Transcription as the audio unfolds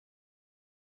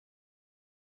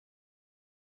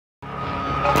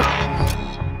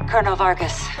Colonel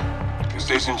Vargas.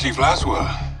 Station Chief Laswell.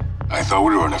 I thought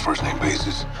we were on a first-name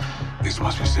basis. This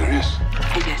must be serious.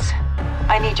 It is.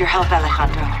 I need your help,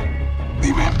 Alejandro.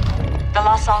 Dime. The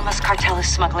Las Almas cartel is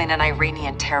smuggling an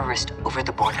Iranian terrorist over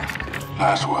the border.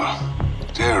 Laswell.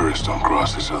 Terrorists don't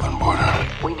cross the southern border.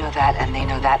 We know that, and they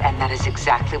know that, and that is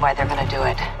exactly why they're gonna do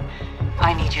it.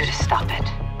 I need you to stop it.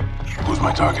 Who's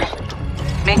my target?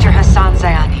 Major Hassan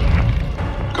Zyani.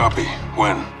 Copy.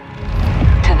 When?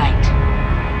 Tonight.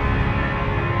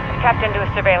 Tapped into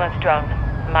a surveillance drone.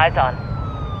 Eyes on.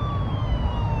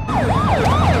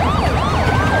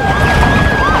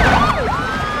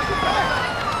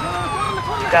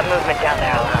 Got movement down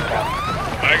there, Alejandro.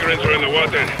 Migrants are in the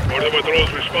water. Border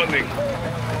patrols responding.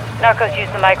 Narcos use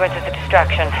the migrants as a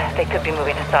distraction. They could be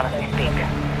moving Hassan as we speak.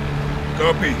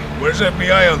 Copy. Where's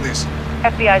FBI on this?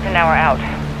 FBI's an hour out.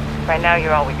 Right now,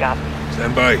 you're all we got.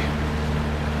 Stand by.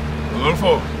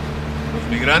 Rodolfo, los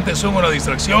migrantes son una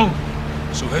distracción.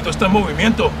 El sujeto está en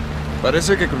movimiento.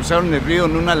 Parece que cruzaron el río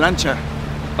en una lancha.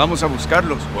 Vamos a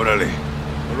buscarlos. Órale.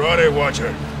 Rode,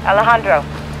 Watcher. Alejandro,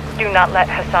 do not let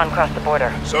Hassan cross the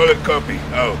border. Solid copy.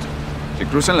 Out. Si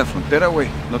cruzan la frontera, güey,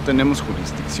 no tenemos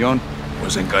jurisdicción.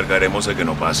 Pues encargaremos de que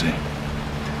no pase.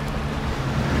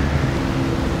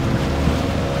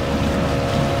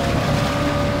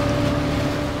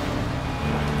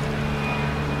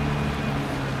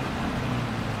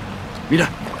 Mira,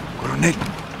 coronel.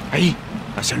 Ahí,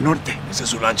 hacia el norte. Esa es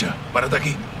su lancha. Párate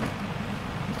aquí.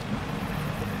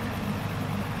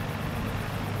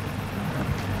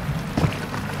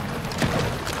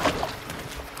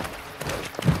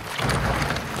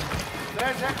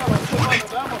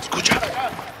 Escucha.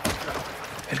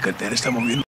 El cartel está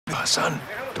moviendo a Hassan.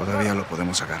 Todavía lo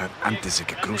podemos agarrar antes de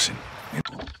que crucen.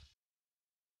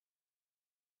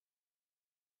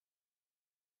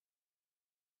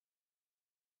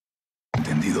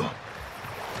 Entendido.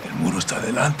 El muro está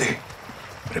adelante.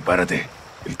 Prepárate.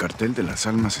 El cartel de las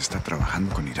almas está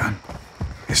trabajando con Irán.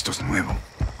 Esto es nuevo.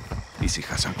 ¿Y si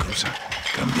Hassan cruza?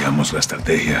 Cambiamos la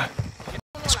estrategia.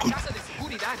 Escucha.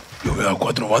 Yo veo a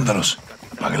 4 vándalos.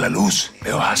 Apaga la luz.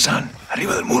 Veo a Hassan,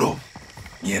 arriba del muro.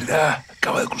 Mierda,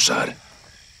 acaba de cruzar.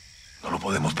 No lo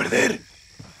podemos perder.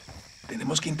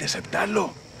 Tenemos que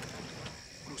interceptarlo.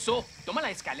 Cruzó. Toma la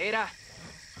escalera.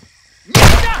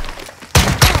 ¡Mierda!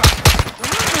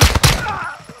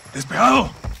 ¡Despejado!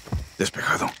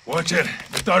 Despejado. Watcher,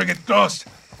 the target crossed.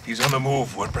 He's on the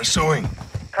move. We're pursuing.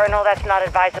 Colonel, that's not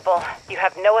advisable. You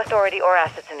have no authority or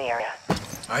assets in the area.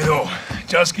 I know.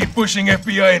 Just keep pushing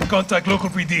FBI and contact local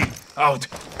PD. Out.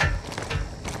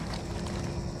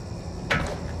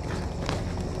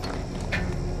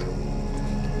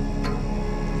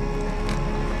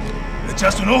 ¿Le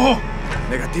echaste un ojo?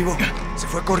 Negativo. Se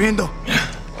fue corriendo.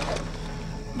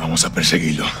 Vamos a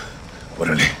perseguirlo.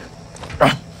 Órale.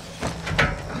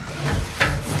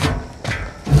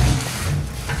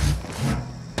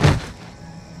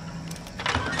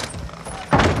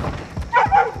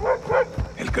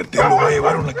 El cartel lo va a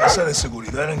llevar a una casa de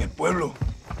seguridad en el pueblo.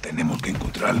 Tenemos que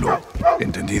encontrarlo.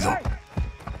 Entendido.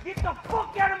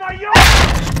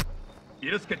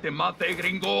 ¿Quieres que te mate,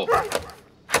 gringo?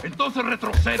 Entonces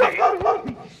retrocede.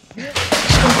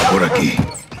 Estamos por aquí.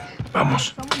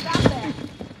 Vamos.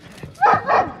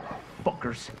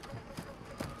 Fuckers.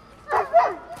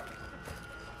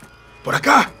 ¡Por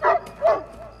acá!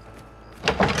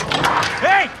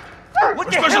 Hey! What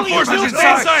the Special hell are you forces doing?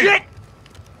 inside! Shit!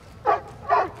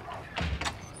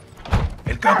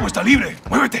 El campo está libre.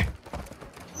 ¡Muévete!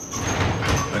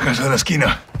 La casa de la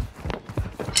esquina.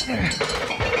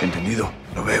 Entendido.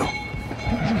 Lo veo.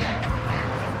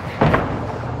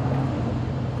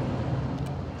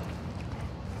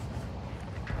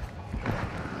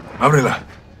 Ábrela.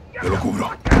 Yo lo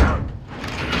cubro.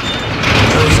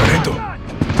 Cuidado, sargento.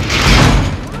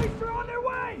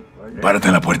 Párate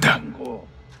en la puerta.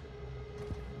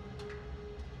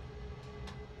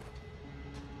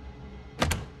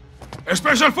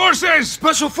 Special Forces!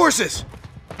 Special Forces!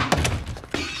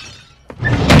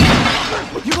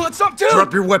 You want some too?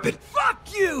 Drop your weapon.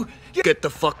 Fuck you! Get the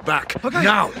fuck back. Okay.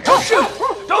 Now! Don't shoot!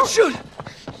 Don't shoot!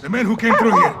 The men who came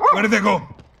through here, where did they go?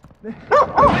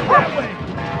 That way!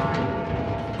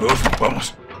 Rodolfo,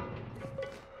 vamos.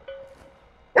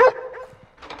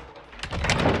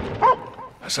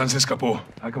 Hassan se escapó.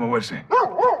 Hay que moverse.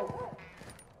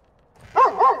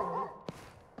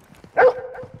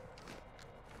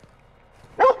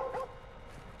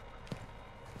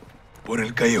 Por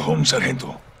el callejón,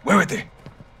 sargento. ¡Muévete!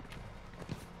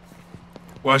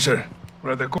 Watcher,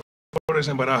 we're at the quarters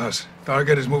en Barajas.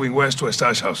 Target is moving west to a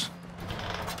stash house.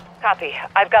 Copy.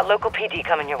 I've got local PD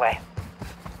coming your way.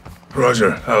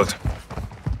 Roger, out.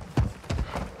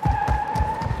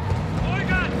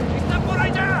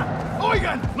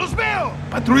 vayan! ¡Los veo!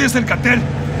 Patrullas del cartel.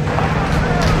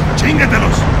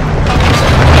 ¡Chíngatelos!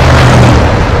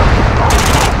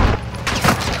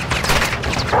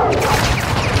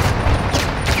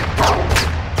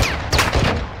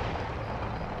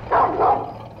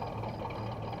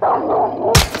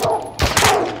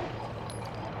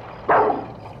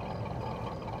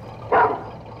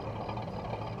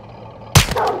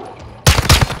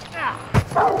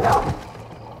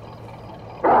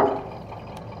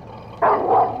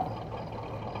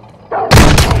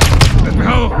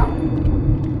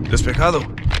 Despejado.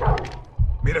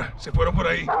 Mira, se fueron por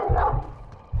ahí.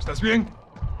 ¿Estás bien?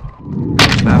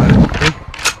 Nada.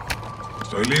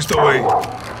 Estoy listo, güey.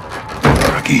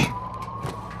 Por aquí.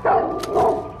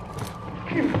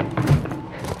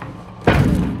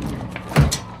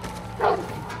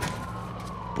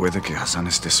 Puede que Hassan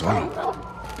esté solo.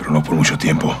 Pero no por mucho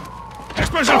tiempo.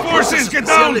 Special Forces, get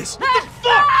down! What the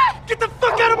fuck? Get the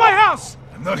fuck out of my house!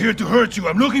 I'm not here to hurt you.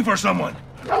 I'm looking for someone.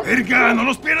 Verga, no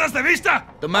los pierdas de vista!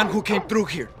 The man who came through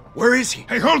here. Where is he?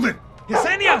 Hey, hold it!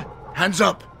 Yesenia! Hands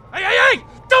up. Hey, hey, hey!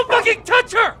 Don't fucking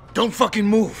touch her! Don't fucking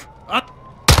move. A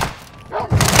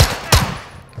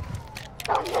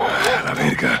la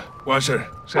verga. Washer,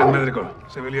 send medical.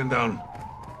 Civilian down.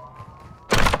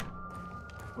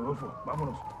 Rodolfo,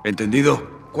 vámonos. Entendido.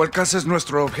 ¿Cuál casa es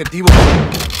nuestro objetivo?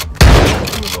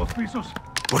 Los 2 pisos.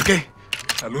 ¿Por qué?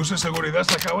 La luz de seguridad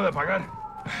se acaba de apagar.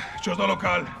 Choto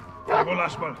local. Hago el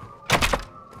asphalt.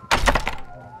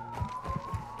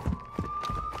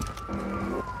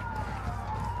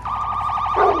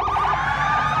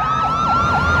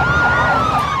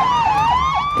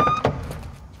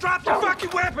 Drop your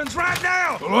fucking weapons right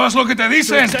now! Solo haz lo que te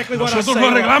dicen. Exactly what I Nosotros say, lo or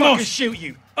I'll arreglamos. fucking shoot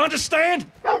you.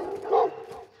 Understand?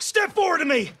 Step forward to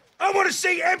me. I want to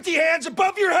see empty hands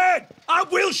above your head. I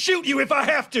will shoot you if I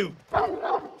have to.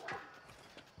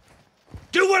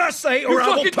 Do what I say, or I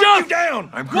will put you down.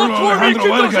 I'm Colonel Alejandro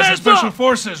Vargas of Special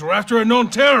Forces. We're after a known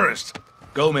terrorist.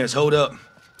 Gomez, hold up.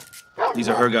 These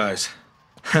are her guys.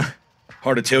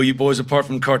 Hard to tell you boys apart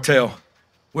from the cartel.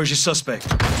 Where's your suspect?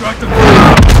 Track them.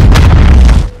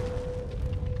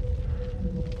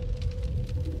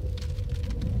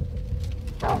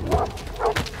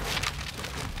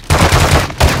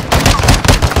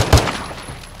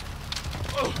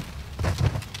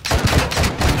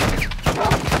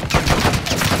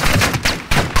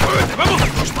 ¡Muévete, vamos! Hay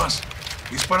 2 más.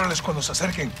 Dispárales cuando se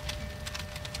acerquen.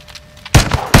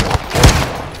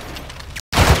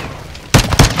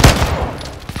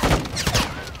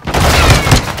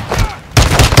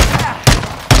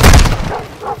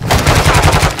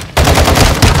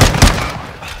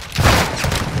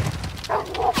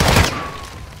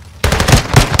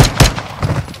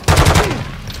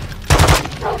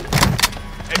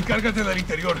 Encárgate del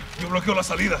interior. Yo bloqueo las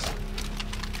salidas.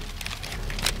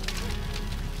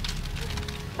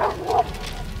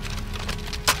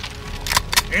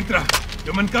 Entra.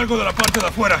 Yo me encargo de la parte de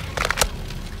afuera.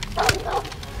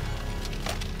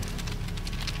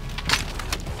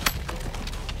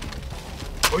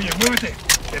 Oye, muévete.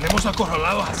 Tenemos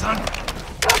acorralado a Hassan.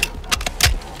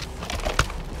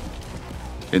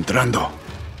 Entrando.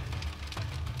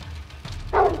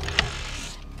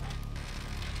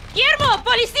 ¡Guillermo!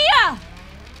 ¡Policía!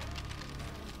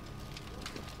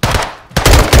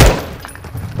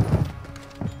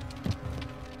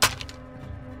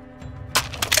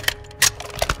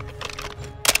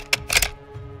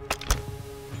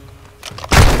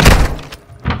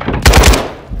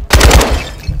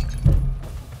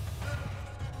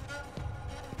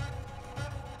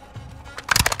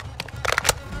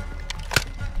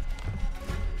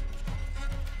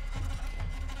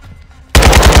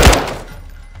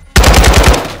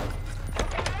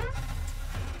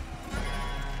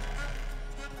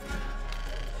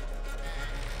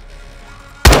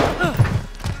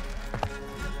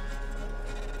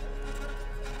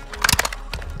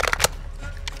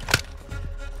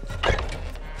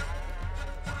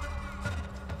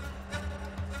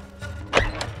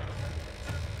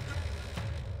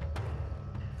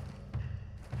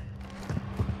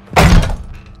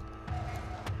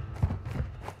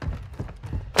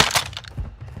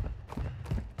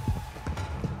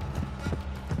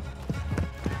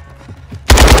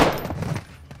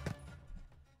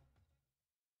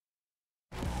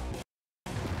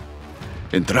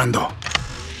 Entrando.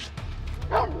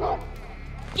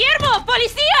 ¡Guillermo!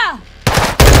 ¡Policía!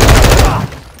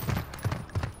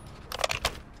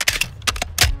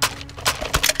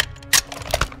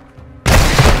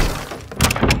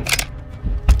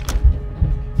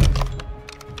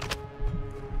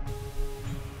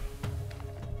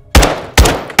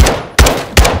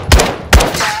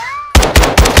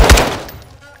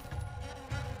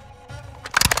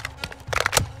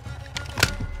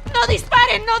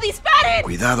 ¡No disparen!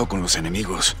 Cuidado con los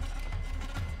enemigos.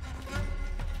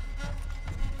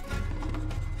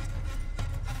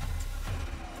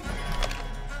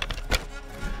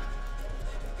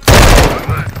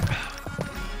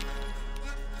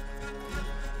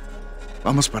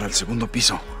 Vamos para el segundo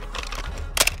piso.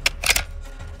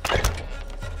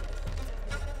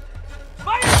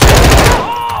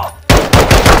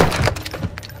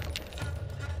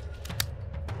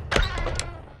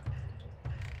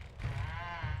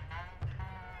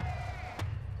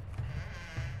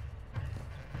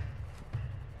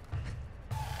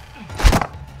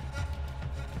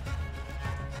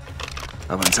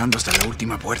 Avanzando hasta la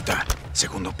última puerta.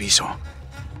 Segundo piso.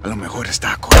 A lo mejor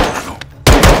está acorralado.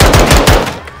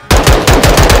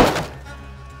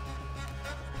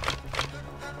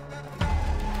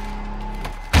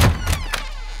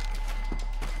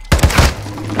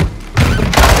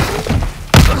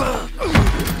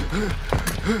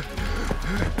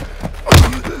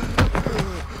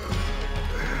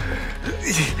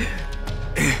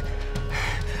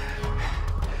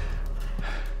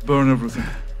 Burn everything.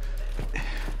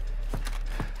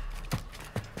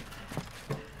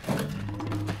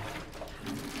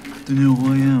 Do you know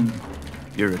who I am?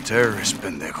 You're a terrorist,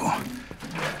 pendejo.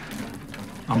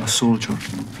 I'm a soldier.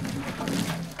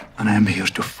 And I am here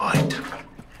to fight.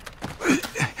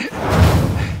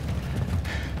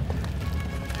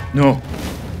 No.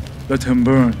 Let him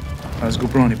burn, as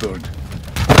Gobrani burned.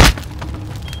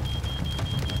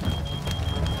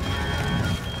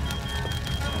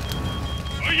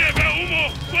 Oye, veo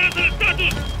humo. ¿Cuál es el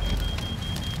estatus?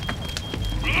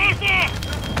 ¡Rodolfo!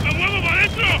 ¡Me muevo para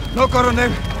adentro! No,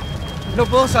 coronel. No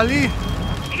puedo salir.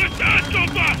 ¿Dónde estás,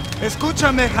 compa?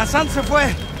 Escúchame, Hassan se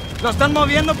fue. Lo están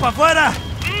moviendo para afuera.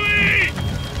 ¡Luis!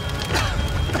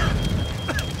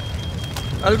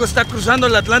 Algo está cruzando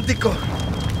el Atlántico.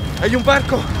 Hay un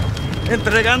barco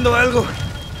entregando algo.